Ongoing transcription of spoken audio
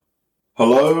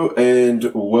Hello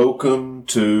and welcome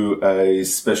to a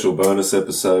special bonus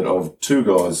episode of Two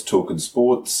Guys Talking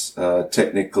Sports,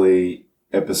 technically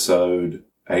episode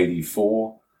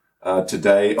 84.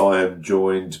 Today I am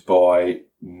joined by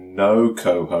no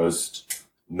co-host,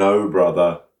 no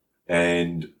brother,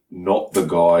 and not the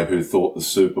guy who thought the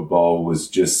Super Bowl was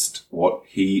just what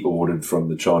he ordered from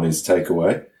the Chinese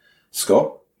takeaway.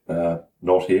 Scott,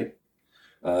 not here.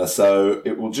 So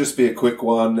it will just be a quick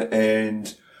one,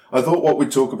 and I thought what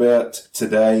we'd talk about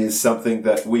today is something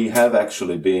that we have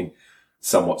actually been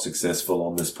somewhat successful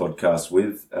on this podcast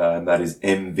with, and that is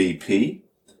MVP,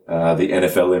 the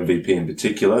NFL MVP in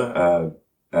particular.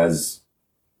 As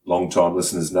long-time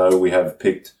listeners know, we have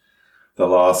picked the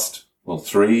last,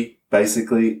 three,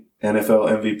 basically,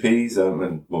 NFL MVPs,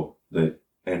 and the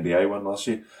NBA one last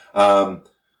year.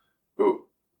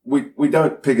 We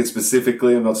don't pick it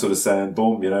specifically. I'm not sort of saying,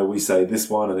 boom, we say this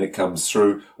one and it comes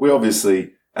through. We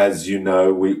obviously, as you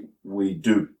know, we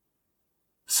do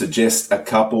suggest a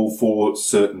couple for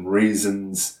certain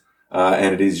reasons,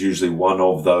 and it is usually one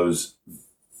of those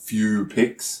few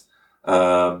picks.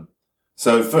 So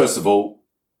first of all,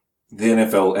 the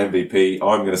NFL MVP,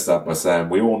 I'm going to start by saying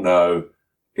we all know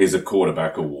is a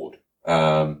quarterback award.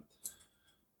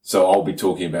 So I'll be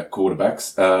talking about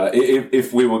quarterbacks.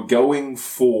 If we were going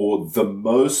for the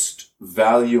most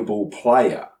valuable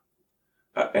player,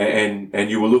 and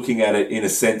you were looking at it in a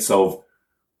sense of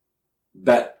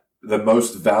that the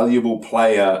most valuable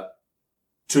player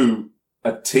to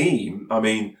a team, I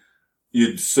mean,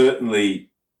 you'd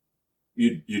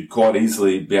quite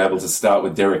easily be able to start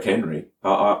with Derrick Henry.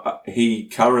 He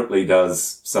currently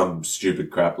does some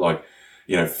stupid crap like,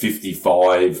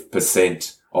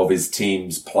 55% of his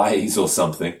team's plays or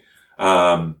something,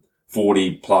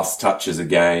 40 plus touches a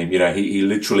game. He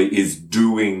literally is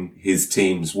doing his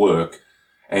team's work,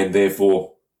 and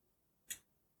therefore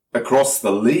across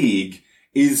the league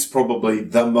is probably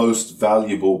the most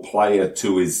valuable player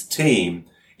to his team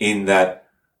in that,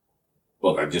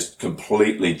 they'd just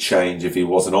completely change if he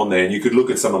wasn't on there. And you could look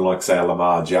at someone like, say,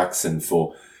 Lamar Jackson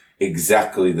for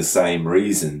exactly the same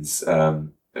reasons.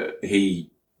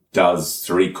 He does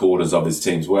 3/4 of his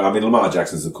team's work. I mean, Lamar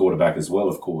Jackson's a quarterback as well,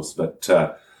 of course, but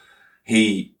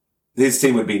his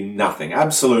team would be nothing,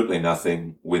 absolutely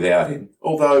nothing without him.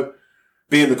 Although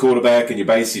being the quarterback and you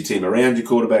base your team around your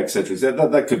quarterback, etc.,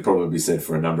 that could probably be said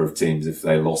for a number of teams if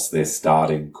they lost their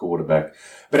starting quarterback.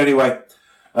 But anyway,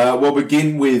 we'll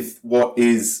begin with what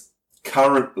is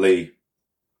currently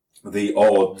the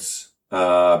odds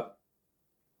on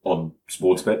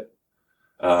Sportsbet,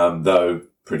 though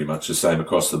pretty much the same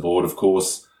across the board, of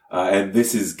course. And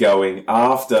this is going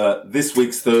after this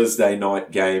week's Thursday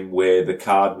night game where the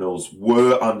Cardinals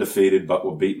were undefeated but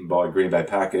were beaten by Green Bay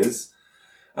Packers,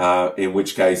 in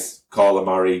which case Kyler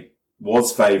Murray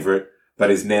was favourite but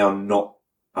is now not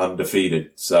undefeated.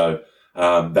 So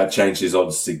that changed his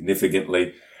odds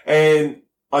significantly. And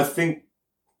I think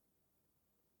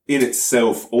in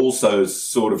itself also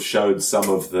sort of showed some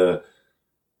of the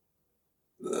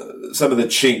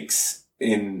chinks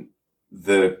in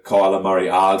the Kyler Murray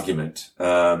argument.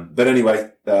 But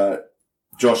anyway,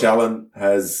 Josh Allen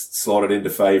has slotted into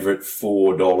favourite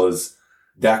 $4.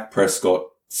 Dak Prescott,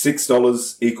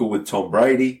 $6, equal with Tom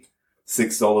Brady,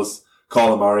 $6.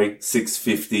 Kyler Murray,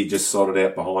 $6.50, just slotted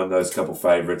out behind those couple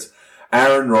favourites.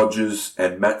 Aaron Rodgers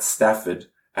and Matt Stafford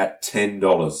at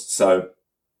 $10. So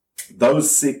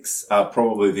those six are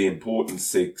probably the important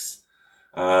six.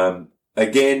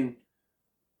 Again,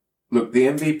 look, the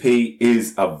MVP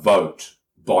is a vote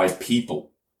by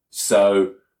people.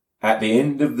 So at the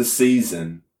end of the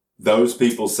season, those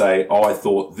people say, I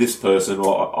thought this person,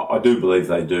 or I do believe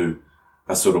they do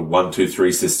a sort of 1, 2,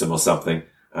 3 system or something,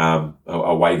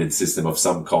 a weighted system of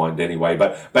some kind anyway.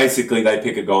 But basically they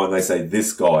pick a guy and they say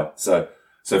this guy. So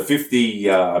 50,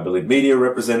 I believe, media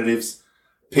representatives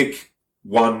pick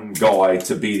one guy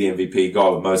to be the MVP. Guy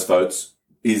with most votes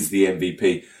is the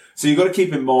MVP. So you've got to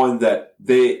keep in mind that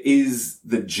there is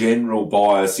the general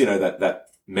bias, that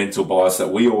mental bias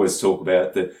that we always talk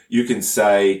about, that you can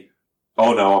say,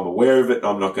 oh no, I'm aware of it,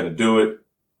 I'm not going to do it,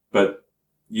 but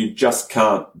you just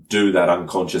can't do that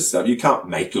unconscious stuff. You can't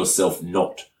make yourself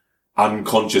not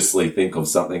unconsciously think of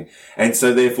something. And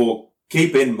so therefore,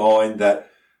 keep in mind that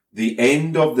the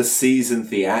end of the season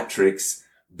theatrics,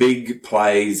 big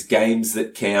plays, games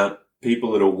that count,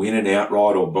 people that are winning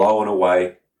outright or blowing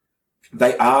away,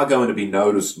 they are going to be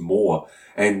noticed more.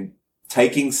 And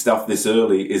taking stuff this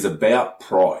early is about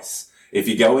price. If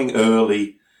you're going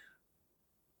early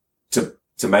to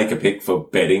make a pick for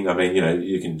betting, I mean,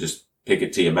 you can just pick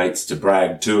it to your mates to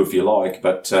brag too if you like.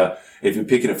 But if you're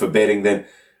picking it for betting, then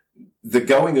the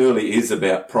going early is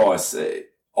about price.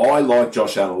 I like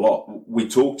Josh Allen a lot. We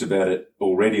talked about it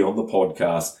already on the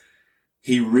podcast.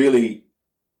 He really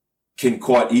can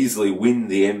quite easily win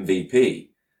the MVP.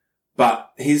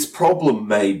 But his problem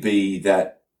may be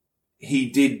that he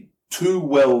did too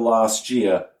well last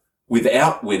year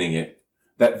without winning it,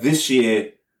 that this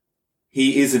year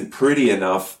he isn't pretty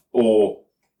enough or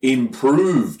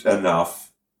improved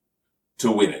enough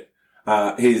to win it.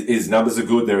 His numbers are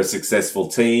good. They're a successful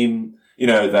team. You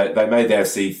know, they made the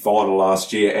AFC final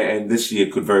last year, and this year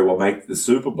could very well make the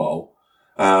Super Bowl.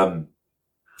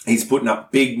 He's putting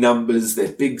up big numbers.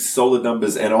 They're big, solid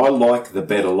numbers, and I like the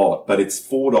bet a lot, but it's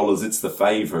 $4. It's the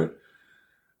favorite.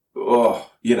 Oh,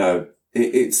 you know,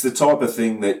 it's the type of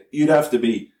thing that you'd have to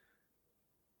be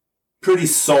pretty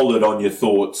solid on your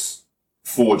thoughts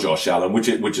for Josh Allen, which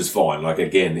is fine. Like,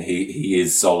 again, he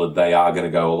is solid. They are going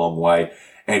to go a long way,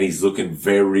 and he's looking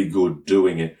very good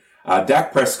doing it.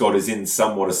 Dak Prescott is in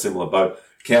somewhat a similar boat.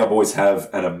 Cowboys have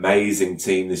an amazing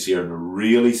team this year and a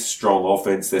really strong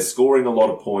offense. They're scoring a lot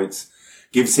of points.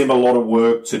 Gives him a lot of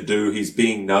work to do. He's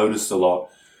being noticed a lot.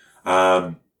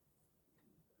 I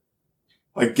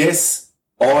guess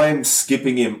I'm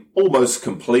skipping him almost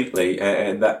completely,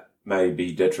 and that may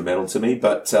be detrimental to me,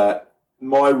 but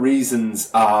my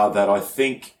reasons are that I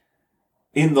think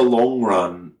in the long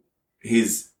run,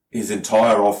 his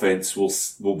entire offense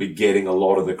will be getting a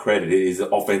lot of the credit. His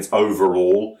offense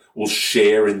overall will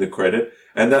share in the credit,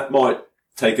 and that might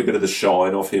take a bit of the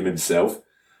shine off him himself.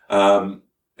 And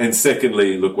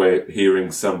secondly, look, we're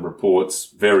hearing some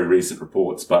reports, very recent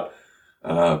reports, but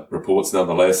reports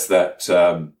nonetheless that,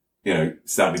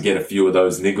 starting to get a few of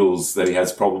those niggles that he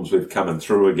has problems with coming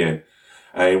through again.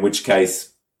 In which case,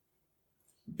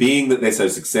 being that they're so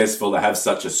successful, they have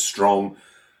such a strong,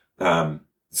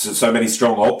 so many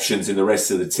strong options in the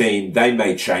rest of the team, they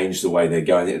may change the way they're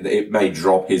going. It may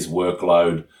drop his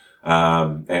workload,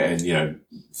 and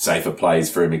safer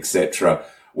plays for him, etc.,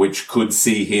 which could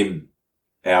see him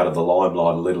out of the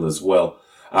limelight a little as well.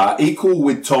 Equal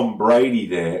with Tom Brady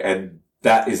there, and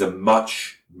that is a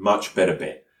much, much better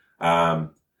bet.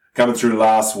 Coming through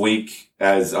last week,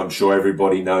 as I'm sure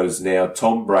everybody knows now,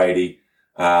 Tom Brady,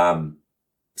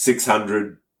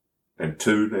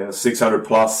 602 now, 600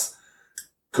 plus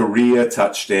career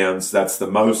touchdowns. That's the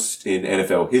most in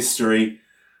NFL history.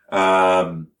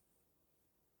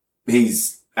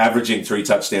 He's averaging 3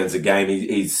 touchdowns a game.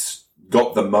 He's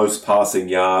got the most passing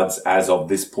yards as of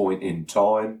this point in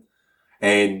time.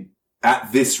 And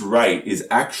at this rate is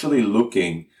actually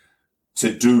looking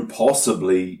to do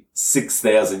possibly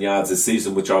 6,000 yards a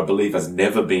season, which I believe has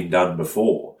never been done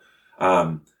before.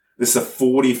 This is a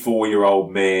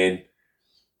 44-year-old man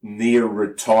near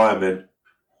retirement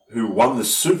who won the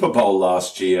Super Bowl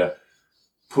last year,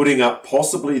 putting up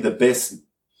possibly the best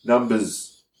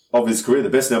numbers of his career, the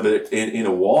best number in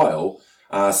a while,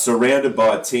 surrounded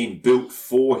by a team built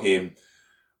for him.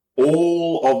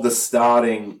 All of the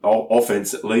starting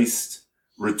offense, at least,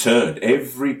 returned.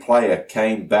 Every player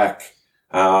came back.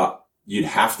 You'd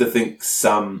have to think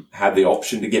some had the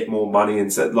option to get more money,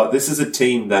 and said, like, this is a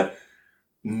team that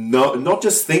not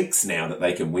just thinks now that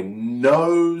they can win,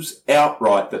 knows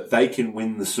outright that they can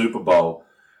win the Super Bowl.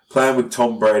 Playing with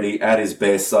Tom Brady at his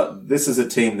best, this is a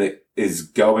team that is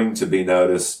going to be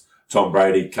noticed. Tom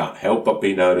Brady can't help but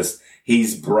be noticed.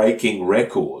 He's breaking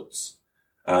records.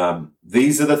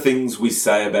 These are the things we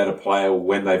say about a player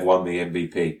when they've won the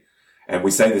MVP. And we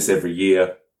say this every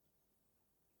year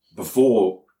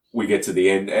before we get to the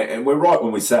end. And we're right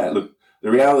when we say it. Look, the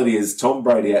reality is Tom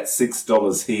Brady at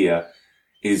 $6 here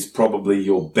is probably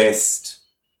your best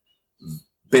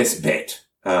bet.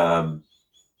 Going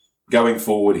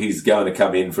forward, he's going to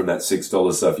come in from that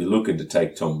 $6. So if you're looking to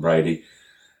take Tom Brady,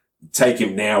 take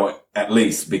him now at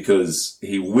least, because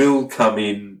he will come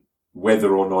in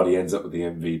whether or not he ends up with the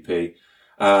MVP.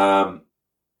 I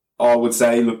would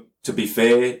say, look, to be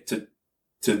fair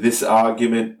to this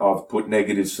argument, I've put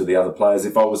negatives for the other players.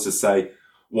 If I was to say,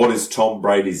 what is Tom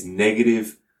Brady's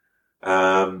negative?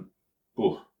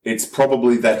 It's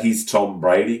probably that he's Tom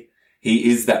Brady.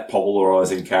 He is that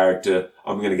polarizing character.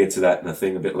 I'm going to get to that in a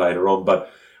thing a bit later on,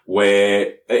 but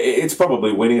where it's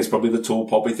probably winning. It's probably the tall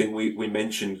poppy thing we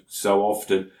mentioned so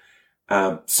often.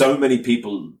 So many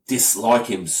people dislike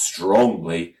him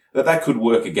strongly that could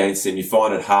work against him. You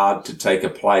find it hard to take a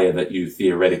player that you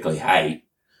theoretically hate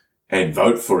and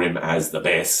vote for him as the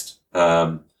best.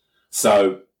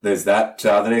 So there's that.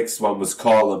 The next one was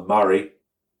Kyler Murray.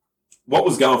 What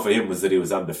was going for him was that he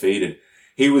was undefeated.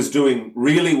 He was doing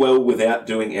really well without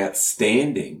doing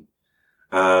outstanding.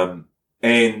 And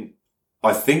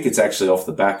I think it's actually off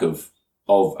the back of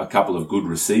a couple of good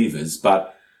receivers,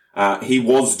 but He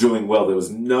was doing well. There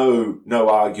was no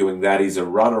arguing that. He's a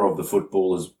runner of the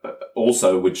football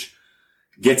also, which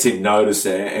gets him noticed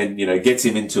and gets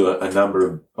him into a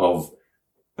number of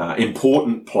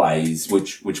important plays,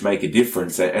 which make a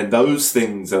difference. And those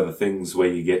things are the things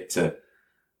where you get to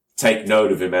take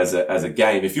note of him as a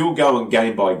game. If you're going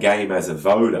game by game as a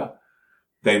voter,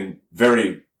 then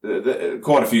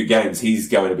quite a few games he's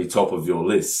going to be top of your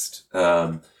list.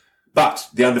 But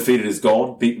the undefeated is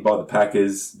gone, beaten by the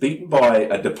Packers, beaten by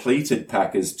a depleted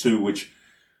Packers too, which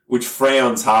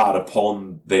frowns hard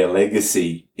upon their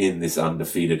legacy in this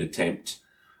undefeated attempt.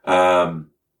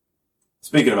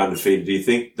 Speaking of undefeated, do you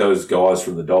think those guys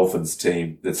from the Dolphins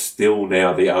team that's still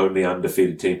now the only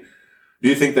undefeated team, do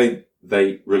you think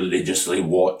they religiously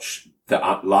watch the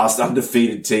last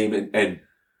undefeated team and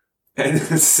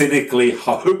cynically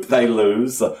hope they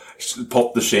lose,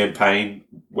 pop the champagne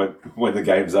when the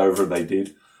game's over, and they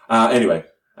did. Anyway,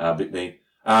 a bit mean.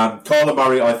 Kyler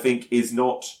Murray, I think, is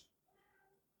not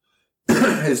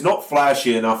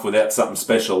flashy enough without something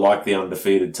special like the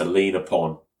undefeated to lean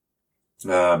upon.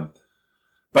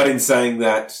 But in saying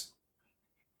that,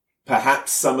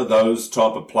 perhaps some of those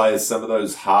type of players, some of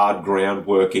those hard ground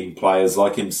working players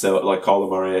like himself, like Kyler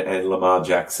Murray and Lamar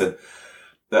Jackson,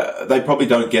 they probably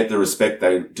don't get the respect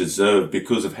they deserve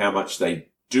because of how much they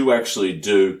do actually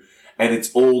do. And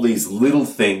it's all these little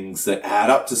things that add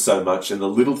up to so much, and the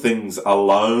little things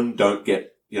alone don't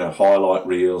get, highlight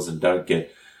reels and don't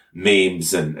get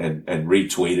memes and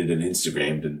retweeted and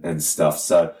Instagrammed and stuff.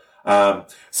 So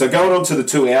going on to the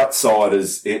two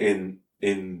outsiders in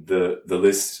the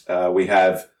list, we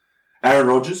have Aaron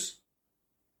Rodgers,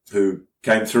 who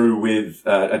came through with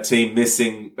a team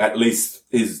missing at least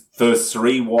his first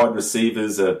three wide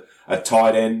receivers, a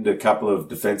tight end, a couple of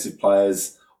defensive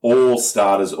players, all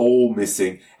starters, all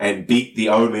missing, and beat the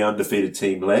only undefeated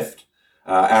team left,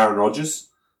 Aaron Rodgers,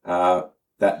 that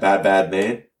bad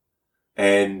man,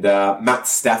 and Matt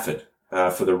Stafford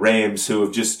for the Rams, who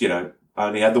have just,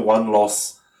 only had the one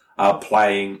loss,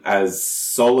 playing as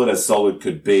solid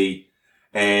could be,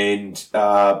 and,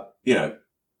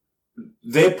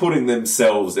 they're putting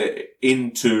themselves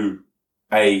into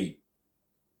a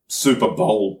Super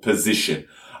Bowl position.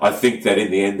 I think that in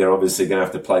the end, they're obviously going to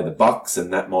have to play the Bucs,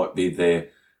 and that might be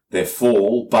their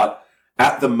fall. But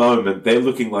at the moment, they're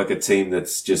looking like a team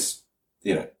that's just,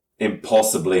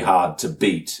 impossibly hard to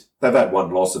beat. They've had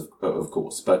one loss, of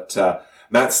course, but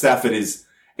Matt Stafford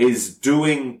is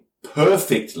doing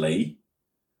perfectly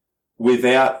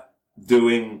without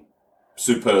doing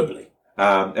superbly.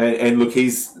 And look,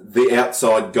 he's the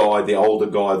outside guy, the older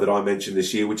guy that I mentioned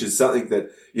this year, which is something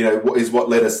that, is what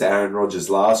led us to Aaron Rodgers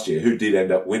last year, who did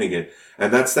end up winning it.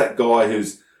 And that's that guy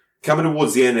who's coming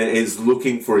towards the end and is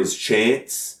looking for his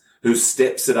chance, who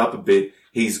steps it up a bit.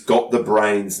 He's got the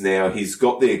brains now. He's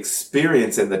got the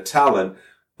experience and the talent.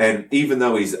 And even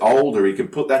though he's older, he can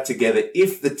put that together.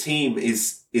 If the team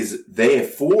is there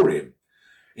for him,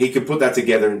 he can put that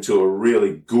together into a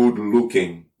really good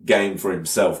looking game for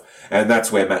himself. And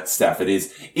that's where Matt Stafford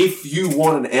is. If you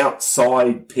want an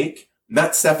outside pick,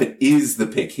 Matt Stafford is the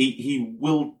pick. He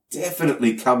will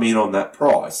definitely come in on that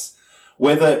price.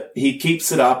 Whether he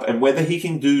keeps it up and whether he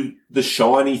can do the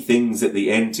shiny things at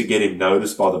the end to get him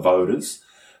noticed by the voters,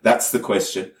 that's the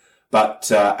question.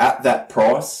 But at that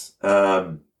price,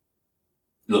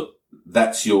 look,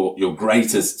 that's your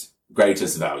greatest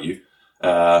value.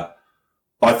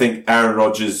 I think Aaron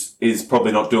Rodgers is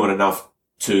probably not doing enough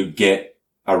to get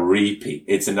a repeat.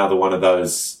 It's another one of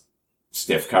those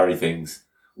Steph Curry things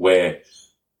where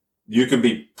you can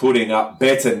be putting up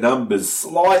better numbers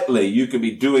slightly. You can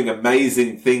be doing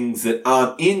amazing things that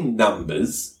aren't in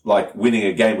numbers, like winning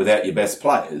a game without your best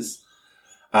players.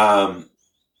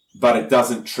 But it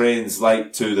doesn't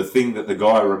translate to the thing that the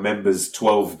guy remembers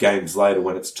 12 games later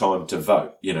when it's time to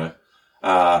vote,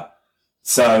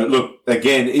 So look,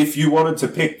 again, if you wanted to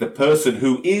pick the person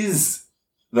who is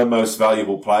the most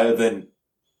valuable player, then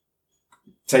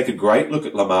take a great look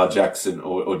at Lamar Jackson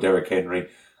or Derrick Henry,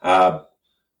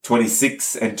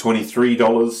 $26 and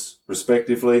 $23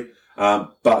 respectively.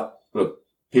 But look,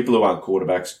 people who aren't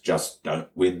quarterbacks just don't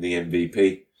win the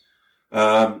MVP.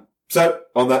 So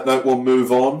on that note, we'll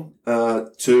move on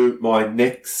to my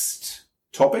next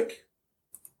topic.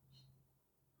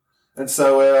 And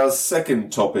so our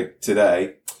second topic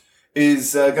today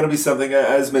is going to be something,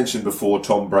 as mentioned before,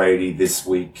 Tom Brady this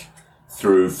week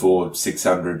threw for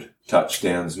 600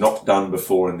 touchdowns, not done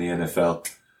before in the NFL.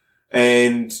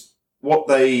 And what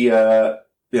they,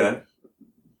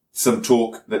 some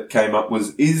talk that came up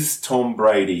was, is Tom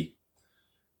Brady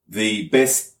the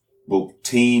best,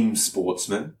 team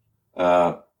sportsman,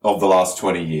 of the last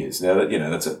 20 years. Now,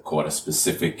 that's quite a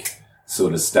specific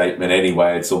sort of statement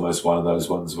anyway. It's almost one of those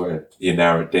ones where you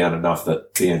narrow it down enough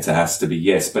that the answer has to be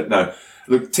yes. But no,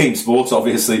 look, team sports,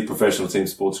 obviously professional team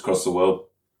sports across the world,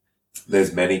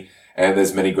 there's many, and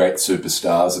there's many great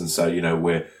superstars. And so,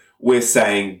 we're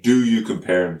saying, do you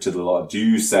compare him to do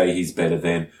you say he's better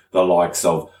than the likes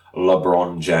of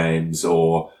LeBron James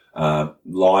or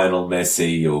Lionel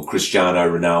Messi or Cristiano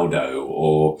Ronaldo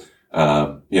or,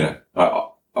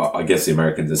 I guess the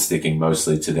Americans are sticking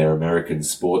mostly to their American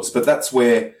sports, but that's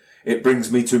where it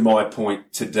brings me to my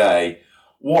point today.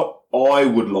 What I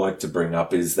would like to bring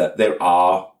up is that there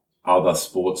are other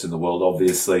sports in the world,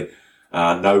 obviously.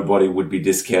 Nobody would be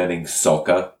discounting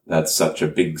soccer. That's such a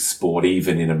big sport,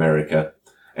 even in America.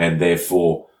 And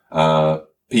therefore,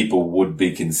 people would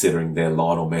be considering their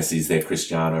Lionel Messi's, their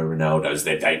Cristiano Ronaldo's,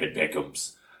 their David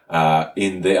Beckham's,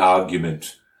 in the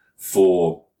argument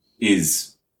for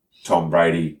is Tom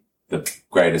Brady the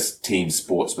greatest team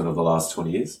sportsman of the last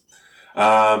 20 years.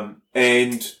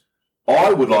 And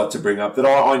I would like to bring up that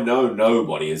I know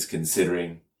nobody is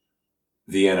considering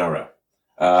the NRL.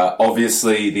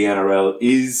 Obviously the NRL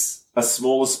is a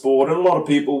smaller sport and a lot of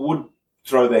people would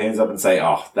throw their hands up and say,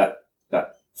 oh, that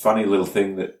funny little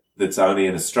thing that's only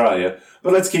in Australia.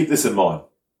 But let's keep this in mind.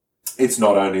 It's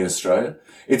not only in Australia.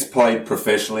 It's played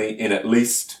professionally in at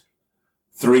least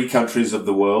 3 countries of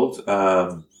the world.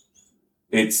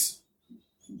 It's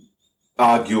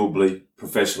arguably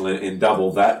professional in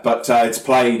double that, but it's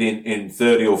played in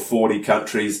 30 or 40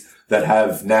 countries that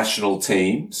have national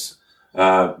teams,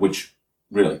 which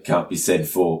really can't be said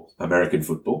for American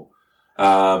football.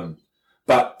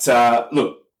 But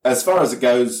look, as far as it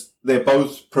goes, they're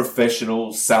both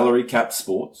professional salary cap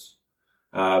sports.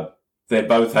 They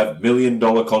both have $1 million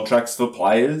contracts for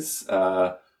players.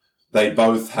 They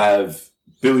both have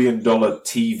 $1 billion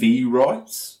TV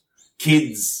rights.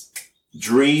 Kids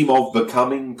dream of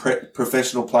becoming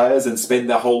professional players and spend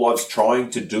their whole lives trying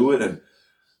to do it. And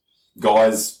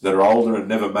guys that are older and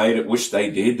never made it wish they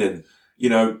did. And,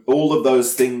 all of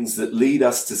those things that lead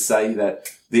us to say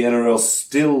that the NRL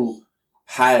still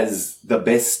has the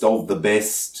best of the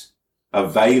best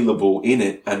available in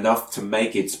it, enough to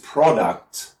make its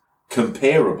product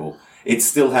comparable. It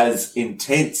still has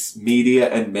intense media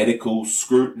and medical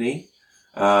scrutiny.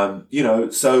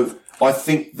 So I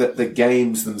think that the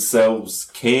games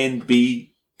themselves can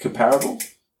be comparable.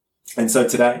 And so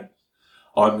today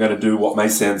I'm going to do what may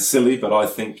sound silly, but I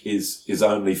think is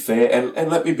only fair.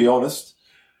 And let me be honest,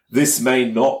 this may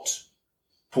not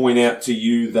point out to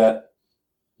you that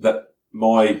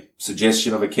my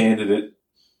suggestion of a candidate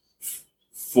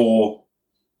for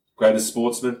greatest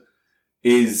sportsman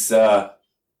is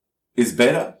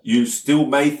better. You still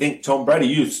may think Tom Brady.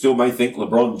 You still may think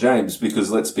LeBron James,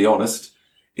 because let's be honest,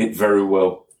 it very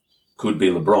well could be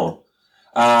LeBron.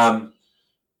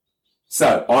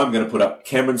 So I'm going to put up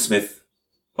Cameron Smith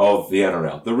of the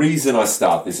NRL. The reason I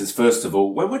start this is, first of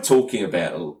all, when we're talking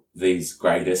about these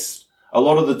greatest, a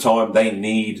lot of the time they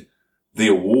need the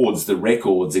awards, the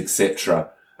records,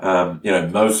 etc.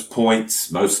 Most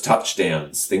points, most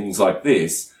touchdowns, things like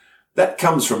this. That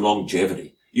comes from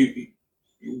longevity.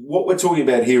 What we're talking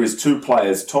about here is 2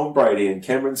 players, Tom Brady and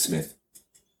Cameron Smith.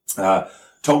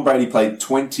 Tom Brady played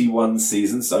 21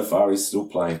 seasons. So far, he's still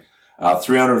playing.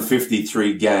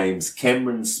 353 games.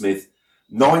 Cameron Smith,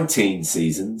 19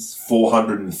 seasons,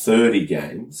 430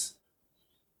 games.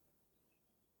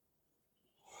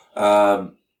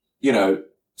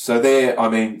 So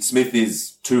there, Smith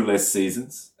is 2 less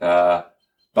seasons,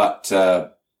 but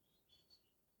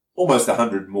almost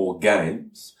 100 more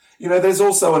games. There's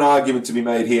also an argument to be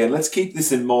made here, and let's keep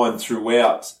this in mind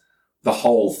throughout the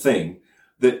whole thing,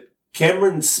 that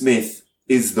Cameron Smith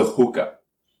is the hooker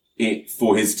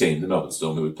for his team, the Melbourne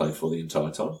Storm, who we played for the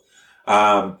entire time.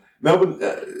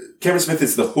 Cameron Smith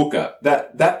is the hooker.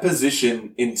 That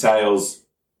position entails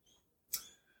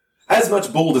as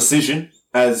much ball decision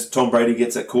as Tom Brady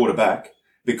gets at quarterback,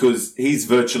 because he's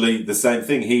virtually the same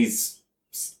thing. He's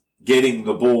getting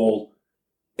the ball,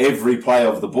 every play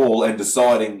of the ball, and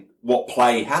deciding what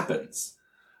play happens.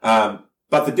 But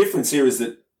the difference here is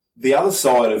that the other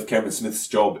side of Cameron Smith's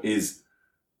job is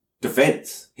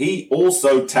defense. He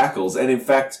also tackles, and in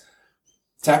fact,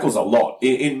 tackles a lot.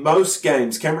 In most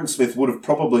games, Cameron Smith would have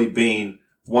probably been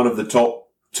one of the top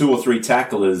 2 or 3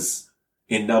 tacklers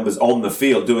in numbers on the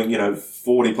field, doing,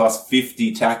 40 plus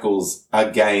 50 tackles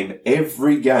a game,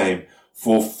 every game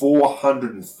for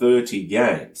 430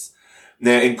 games.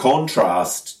 Now, in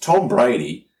contrast, Tom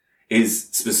Brady is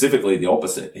specifically the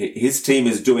opposite. His team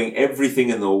is doing everything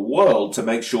in the world to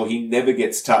make sure he never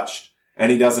gets touched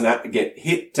and he doesn't have to get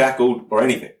hit, tackled, or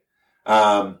anything.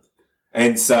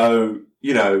 And so,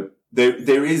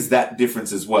 there is that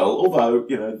difference as well.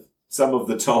 Although, some of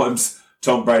the times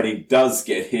Tom Brady does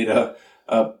get hit are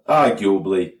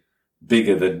arguably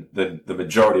bigger than the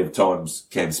majority of times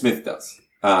Cam Smith does.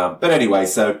 But anyway,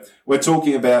 so we're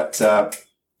talking about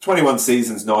 21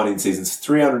 seasons, 19 seasons,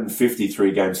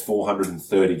 353 games,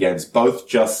 430 games, both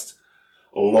just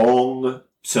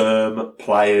long-term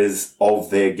players of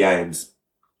their games.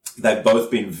 They've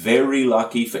both been very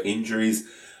lucky for injuries,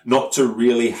 not to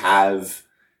really have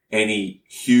any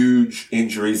huge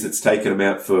injuries that's taken them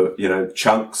out for,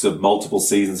 chunks of multiple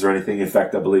seasons or anything. In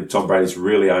fact, I believe Tom Brady's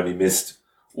really only missed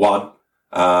one.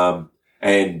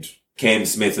 And Cam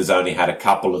Smith has only had a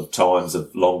couple of times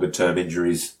of longer term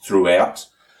injuries throughout.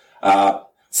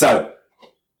 So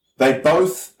they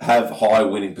both have high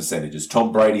winning percentages.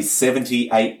 Tom Brady's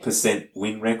 78%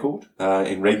 win record,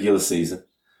 in regular season,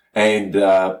 and,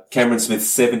 Cameron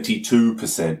Smith's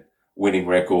 72% winning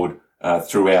record,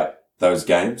 throughout those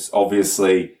games.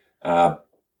 Obviously, Tom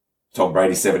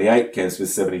Brady 78, Cam Smith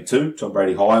 72, Tom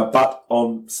Brady higher, but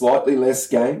on slightly less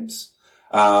games.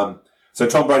 So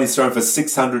Tom Brady's thrown for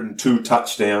 602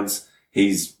 touchdowns.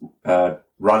 He's,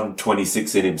 run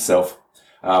 26 in himself,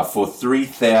 for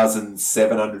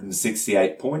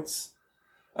 3,768 points.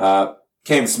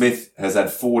 Cam Smith has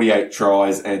had 48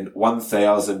 tries and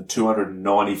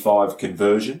 1,295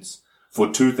 conversions for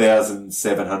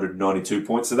 2,792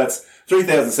 points. So that's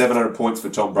 3,700 points for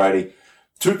Tom Brady,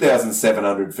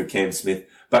 2,700 for Cam Smith.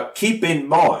 But keep in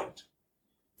mind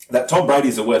that Tom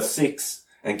Brady's are worth 6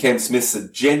 and Cam Smith's are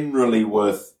generally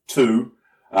worth 2.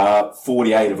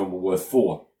 48 of them are worth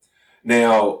 4.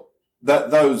 Now,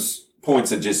 those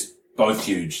points are just both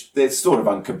huge. They're sort of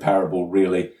uncomparable,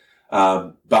 really.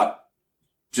 But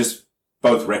just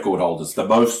both record holders. The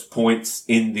most points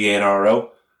in the NRL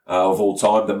of all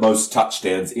time, the most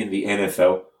touchdowns in the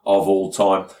NFL of all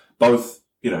time. Both,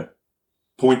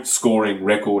 point scoring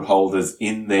record holders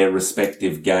in their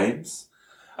respective games.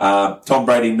 Tom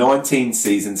Brady, 19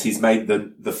 seasons, he's made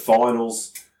the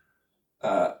finals,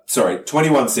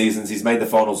 21 seasons, he's made the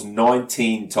finals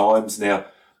 19 times. Now,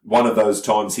 one of those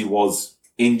times he was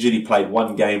injured. He played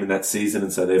one game in that season,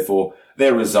 and so therefore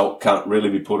their result can't really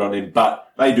be put on him,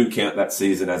 but they do count that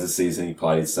season as a season he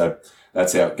played. So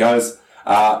that's how it goes.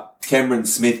 Cameron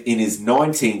Smith in his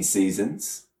 19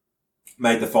 seasons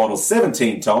made the finals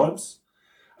 17 times.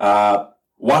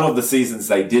 One of the seasons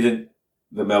they didn't,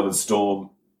 the Melbourne Storm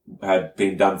had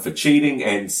been done for cheating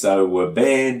and so were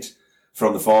banned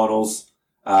from the finals.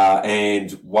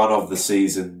 And one of the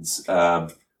seasons,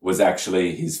 was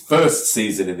actually his first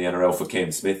season in the NRL for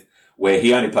Cam Smith, where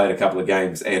he only played a couple of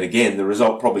games. And again, the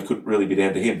result probably couldn't really be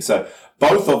down to him. So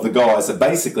both of the guys have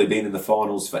basically been in the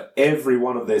finals for every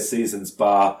one of their seasons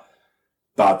bar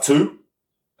 2.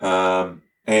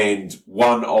 And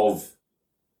one of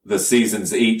the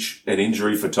seasons each, an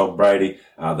injury for Tom Brady,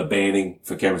 the banning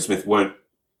for Cameron Smith weren't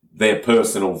their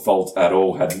personal fault at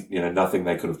all, had, nothing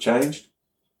they could have changed.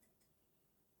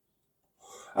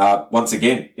 Once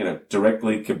again,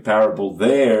 directly comparable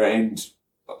there. And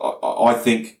I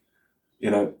think,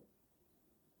 you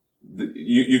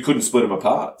couldn't split them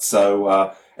apart.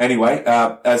 So, anyway,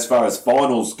 as far as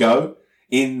finals go,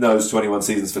 in those 21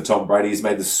 seasons for Tom Brady, he's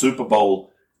made the Super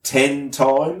Bowl 10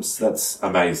 times. That's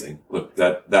amazing. Look,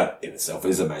 that in itself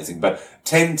is amazing, but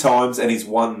 10 times, and he's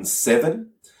won 7.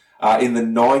 In the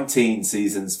 19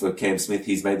 seasons for Cam Smith,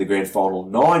 he's made the grand final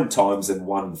 9 times and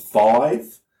won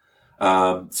 5.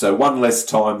 So 1 less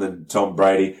time than Tom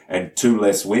Brady and 2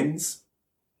 less wins.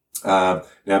 Now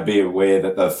be aware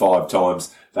that the 5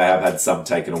 times they have had some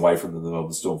taken away from them, the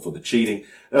Melbourne Storm, for the cheating.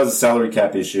 That was a salary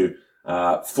cap issue.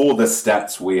 For the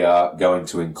stats, we are going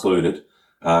to include it,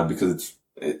 because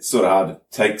it's sort of hard to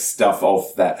take stuff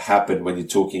off that happened when you're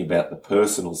talking about the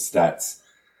personal stats.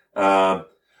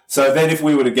 So then if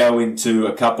we were to go into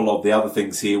a couple of the other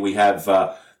things here, we have,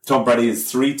 Tom Brady is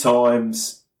 3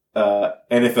 times NFL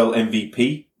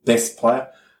MVP, best player.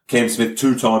 Cam Smith,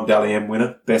 2-time Dally M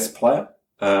winner, best player.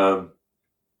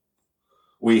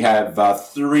 We have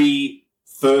 3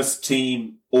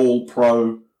 first-team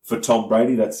All-Pro for Tom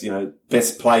Brady. That's,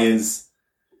 best players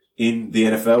in the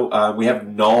NFL. We have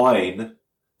 9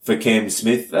 for Cam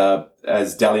Smith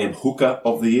as Dally M Hooker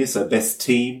of the Year, so best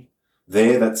team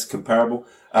there. That's comparable.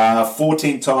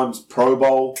 14 times Pro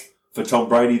Bowl for Tom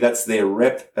Brady. That's their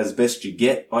rep as best you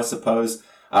get, I suppose.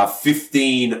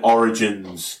 15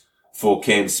 Origins for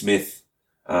Cam Smith.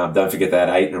 Don't forget that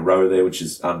 8 in a row there, which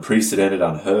is unprecedented,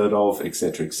 unheard of,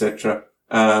 etc., etc.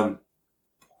 And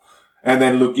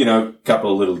then look, a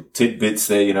couple of little tidbits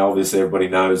there. Obviously everybody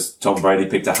knows Tom Brady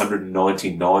picked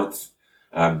 199th.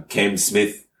 Cam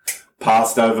Smith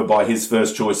passed over by his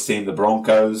first choice team, the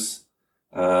Broncos.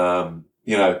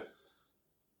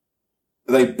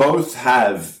 They both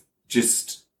have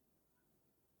just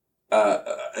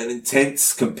an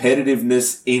intense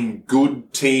competitiveness in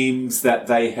good teams that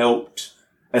they helped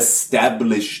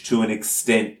establish to an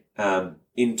extent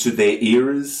into their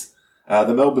eras.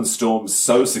 The Melbourne Storm's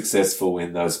so successful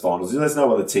in those finals. There's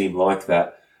no other team like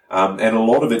that. And a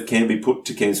lot of it can be put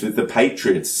to Kings with the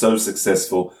Patriots, so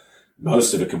successful.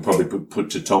 Most of it can probably be put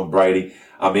to Tom Brady.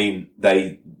 I mean,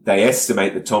 they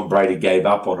estimate that Tom Brady gave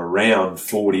up on around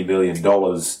 $40 million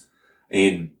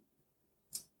in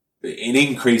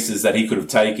increases that he could have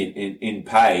taken in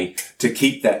pay to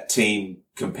keep that team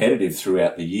competitive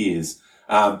throughout the years.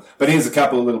 But here's a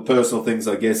couple of little personal things,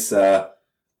 I guess.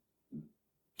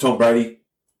 Tom Brady,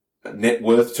 net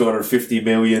worth $250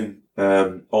 million.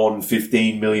 On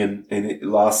 15 million in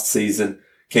last season.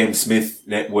 Cam Smith,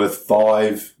 net worth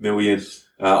 $5 million,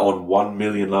 on 1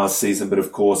 million last season. But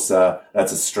of course,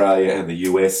 that's Australia and the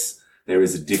US. There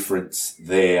is a difference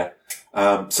there.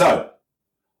 So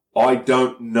I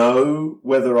don't know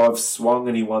whether I've swung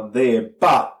anyone there,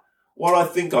 but what I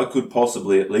think I could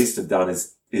possibly at least have done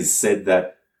is said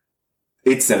that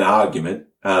it's an argument.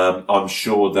 I'm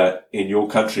sure that in your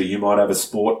country you might have a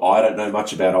sport. I don't know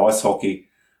much about ice hockey.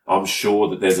 I'm sure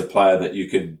that there's a player that you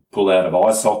can pull out of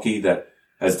ice hockey that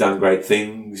has done great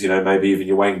things, maybe even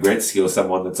your Wayne Gretzky or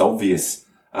someone that's obvious.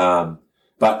 But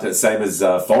the same as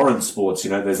foreign sports,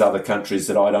 there's other countries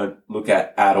that I don't look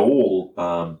at all,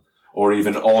 or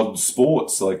even odd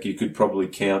sports. Like you could probably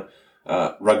count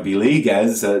rugby league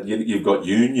as you've got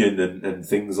union and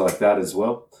things like that as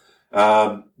well.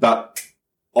 But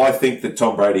I think that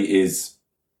Tom Brady is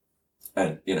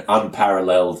an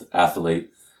unparalleled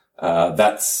athlete.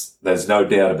 There's no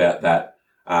doubt about that.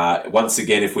 Once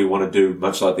again, if we want to do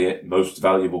much like the most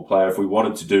valuable player, if we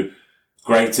wanted to do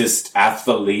greatest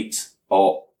athlete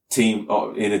or team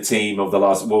in a team of the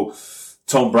last,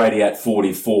 Tom Brady at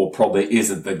 44 probably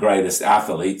isn't the greatest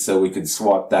athlete, so we can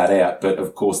swipe that out. But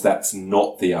of course, that's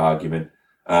not the argument.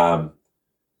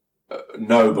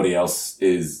 Nobody else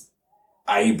is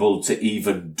able to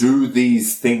even do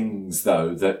these things,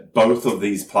 though, that both of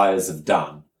these players have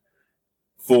done.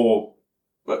 For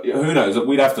who knows?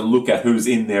 We'd have to look at who's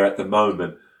in there at the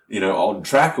moment, on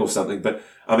track or something. But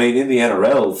I mean, in the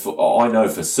NRL, I know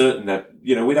for certain that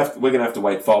we're going to have to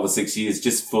wait 5 or 6 years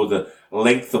just for the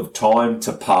length of time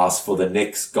to pass for the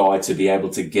next guy to be able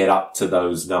to get up to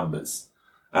those numbers.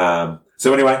 So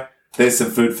anyway, there's some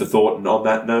food for thought. And on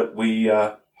that note, we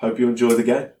hope you enjoy the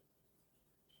game.